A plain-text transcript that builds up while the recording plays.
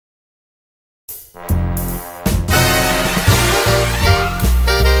Hello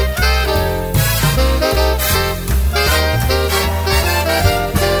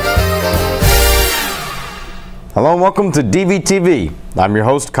and welcome to DVTV. I'm your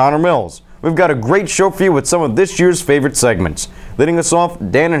host, Connor Mills. We've got a great show for you with some of this year's favorite segments. Leading us off,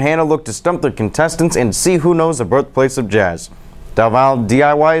 Dan and Hannah look to stump their contestants and see who knows the birthplace of jazz. Del Val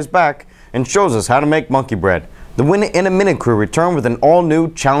DIY is back and shows us how to make monkey bread. The Win It in a Minute crew return with an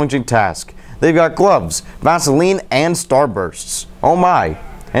all-new challenging task. They've got gloves, Vaseline, and starbursts. Oh my!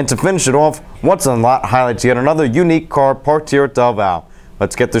 And to finish it off, What's on Lot highlights yet another unique car parked here at Del Val.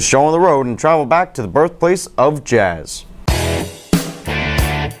 Let's get this show on the road and travel back to the birthplace of jazz.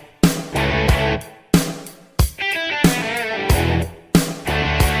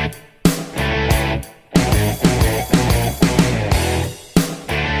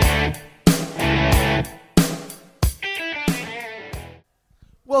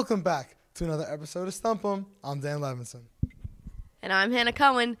 Welcome back to another episode of Stump Em. I'm Dan Levenson. And I'm Hannah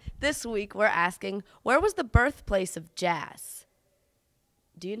Cohen. This week we're asking, where was the birthplace of jazz?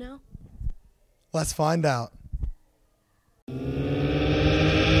 Do you know? Let's find out.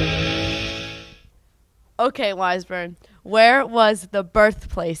 Okay, Wiseburn, where was the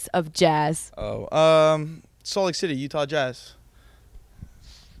birthplace of jazz? Salt Lake City, Utah Jazz.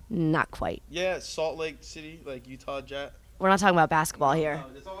 Not quite. Yeah, Salt Lake City, like Utah Jazz. We're not talking about basketball here. No,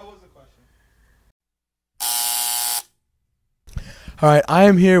 that's all was the question. All right, I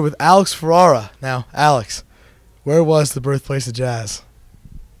am here with Alex Ferrara. Now, Alex, where was the birthplace of jazz?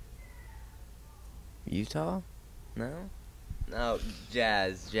 Utah? No,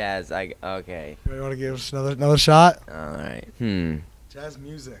 jazz. Okay. You want to give us another shot? All right. Jazz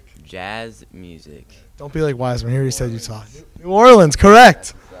music. Jazz music. Don't be like Wiseman. Here he said Utah. New Orleans,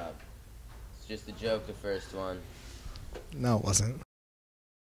 correct. What's up? It's just a joke, the first one. No, it wasn't.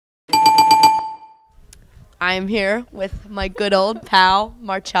 I am here with my good old pal,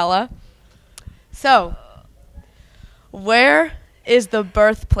 Marcella. So, where is the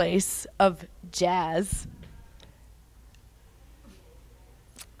birthplace of jazz?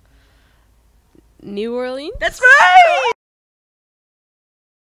 New Orleans? That's right!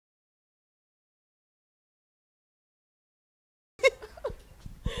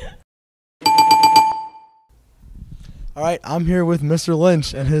 All right, I'm here with Mr.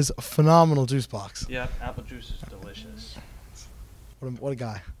 Lynch and his phenomenal juice box. Yeah, apple juice is delicious. What a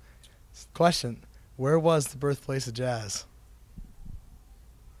guy. Question, where was the birthplace of jazz?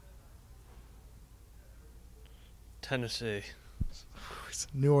 Tennessee. It's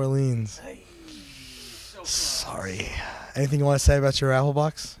New Orleans. Sorry. Anything you want to say about your apple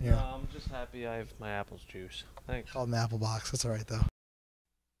box? Yeah. No, I'm just happy I have my apple's juice. Thanks. Called an apple box. That's all right, though.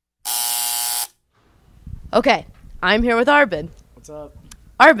 Okay, I'm here with Arbin. What's up?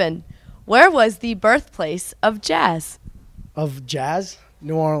 Arbin, where was the birthplace of jazz? Of jazz?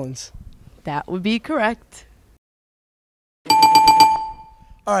 New Orleans. That would be correct.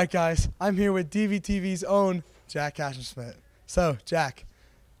 All right, guys. I'm here with DVTV's own Jack Cashenschmidt. So, Jack,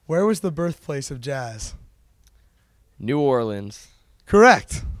 where was the birthplace of jazz? New Orleans.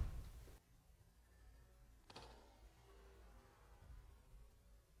 Correct.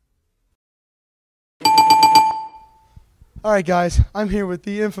 All right, guys. I'm here with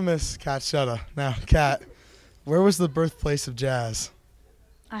the infamous Kat Shutta. Now, Kat, where was the birthplace of jazz?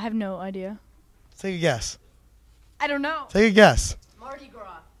 I have no idea. Take a guess. I don't know. Take a guess. Mardi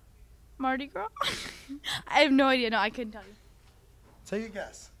Gras. Mardi Gras? I have no idea. No, I couldn't tell you. Take a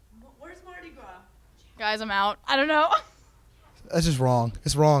guess. Where's Mardi Gras? Guys, I'm out. I don't know. That's just wrong.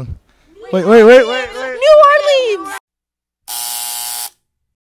 It's wrong. Wait. New Orleans!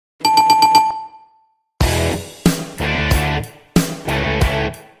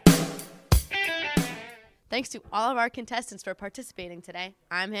 Thanks to all of our contestants for participating today.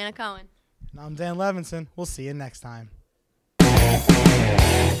 I'm Hannah Cohen. And I'm Dan Levenson. We'll see you next time.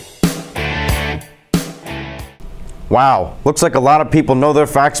 Wow, looks like a lot of people know their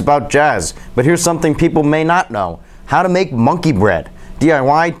facts about jazz, but here's something people may not know. How to make monkey bread.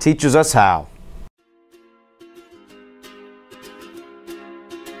 DIY teaches us how.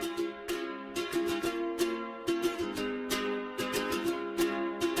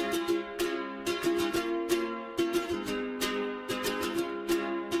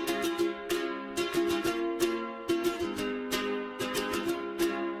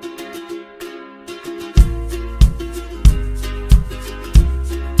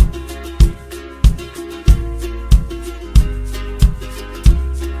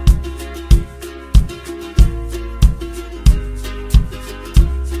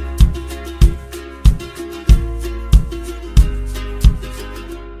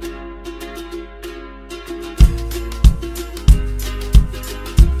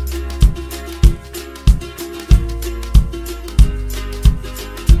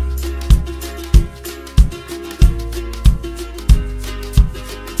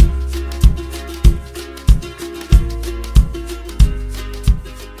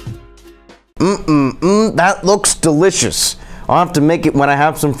 That looks delicious. I'll have to make it when I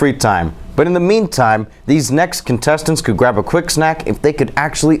have some free time. But in the meantime, these next contestants could grab a quick snack if they could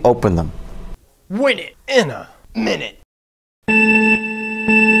actually open them. Win it in a minute.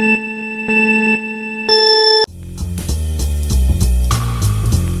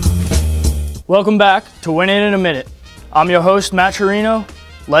 Welcome back to Win It in a Minute. I'm your host, Matt Chiarino.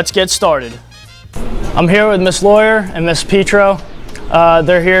 Let's get started. I'm here with Miss Lawyer and Miss Petro.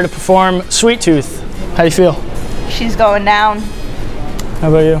 They're here to perform Sweet Tooth. How do you feel? She's going down. How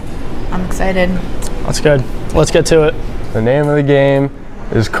about you? I'm excited. That's good. Let's get to it. The name of the game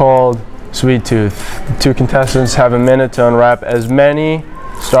is called Sweet Tooth. The two contestants have a minute to unwrap as many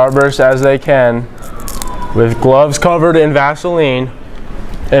Starbursts as they can with gloves covered in Vaseline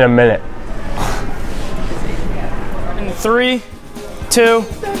in a minute. In 3, 2,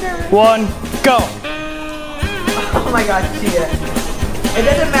 1, go. Oh my gosh, Chia. It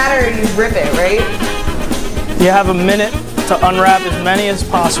doesn't matter if you rip it, right? You have a minute to unwrap as many as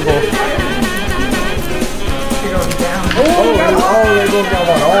possible. Oh,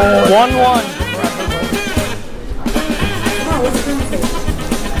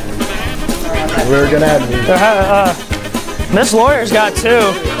 1-1. We're gonna have Miss Lawyer's got 2.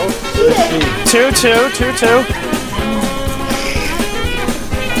 2-2, 2-2.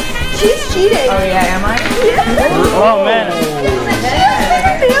 She's cheating. Oh yeah, am I? Yeah. Oh man.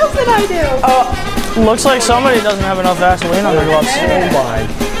 Everything else that I do. Oh, looks like somebody doesn't have enough Vaseline on their gloves. Oh my.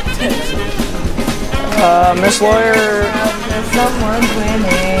 Miss Lawyer. Someone's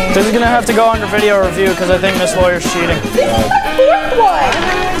winning. This is gonna have to go under video review because I think Miss Lawyer's cheating. This is the fourth one.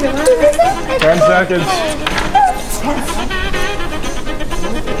 10 seconds.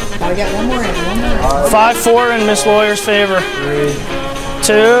 Gotta get one more in. 5-4 in Miss Lawyer's favor. 3,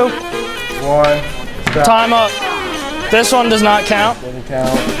 2, 1. Stop. time up. This one does not count. Doesn't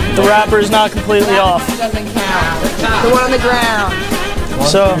count. The wrapper is not completely off. Doesn't count. The one on the ground. 1,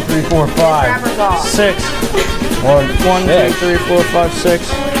 So 2, 3, 4, 5. Wrapper's off. 6. 1, 1, 2, 3, 4, 5,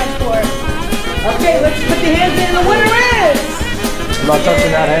 6. Okay, let's put the hands in. The winner is. I'm not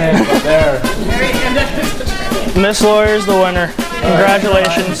touching that hand up there. Miss Lawyer's the winner.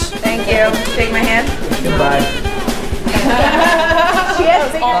 Congratulations. Thank you. Shake my hand. Goodbye.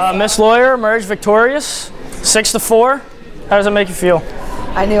 Miss Lawyer emerged victorious, 6-4. How does that make you feel?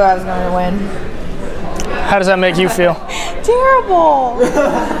 I knew I was going to win. How does that make you feel? Terrible.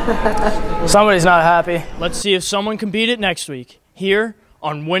 Somebody's not happy. Let's see if someone can beat it next week, here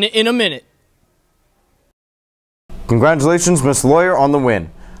on Win It in a Minute. Congratulations, Miss Lawyer, on the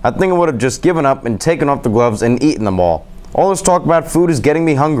win. I think I would have just given up and taken off the gloves and eaten them all. All this talk about food is getting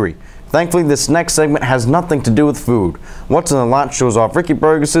me hungry. Thankfully, this next segment has nothing to do with food. What's in the Lot shows off Ricky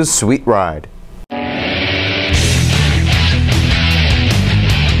Bergacs' Sweet Ride.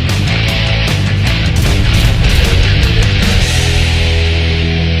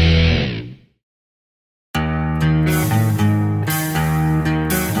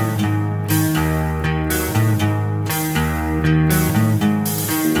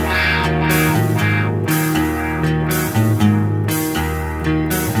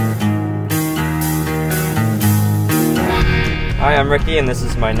 Hi, I'm Ricky, and this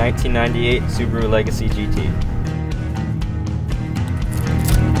is my 1998 Subaru Legacy GT.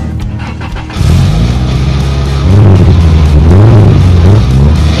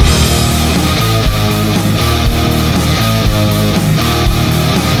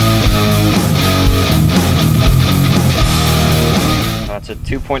 It's a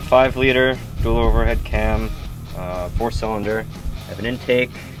 2.5 liter dual overhead cam, 4-cylinder. I have an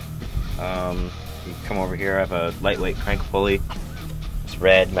intake. You come over here, I have a lightweight crank pulley. It's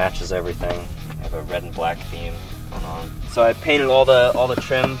red, matches everything. I have a red and black theme going on. So I painted all the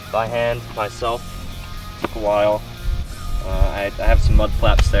trim by hand myself. Took a while. I have some mud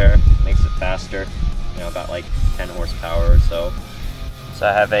flaps there, makes it faster. You know, about like 10 horsepower or so. So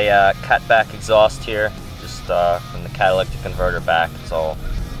I have a catback exhaust here, just from the catalytic converter back. It's all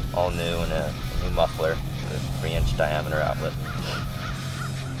new and a new muffler with a 3-inch diameter outlet.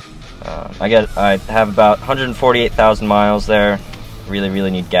 I have about 148,000 miles there.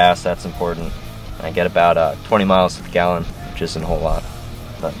 Really need gas, that's important. I get about 20 miles to the gallon, which isn't a whole lot,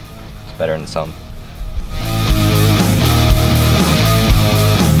 but it's better than some.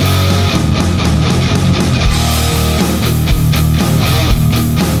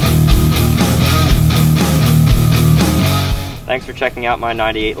 Thanks for checking out my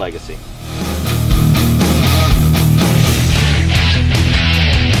 98 Legacy.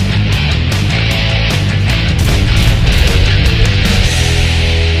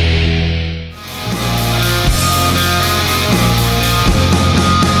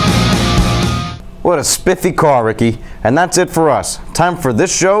 What a spiffy car, Ricky. And that's it for us. Time for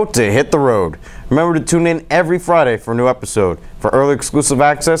this show to hit the road. Remember to tune in every Friday for a new episode. For early exclusive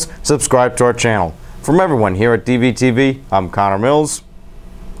access, subscribe to our channel. From everyone here at DVTV, I'm Connor Mills,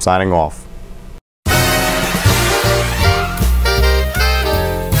 signing off.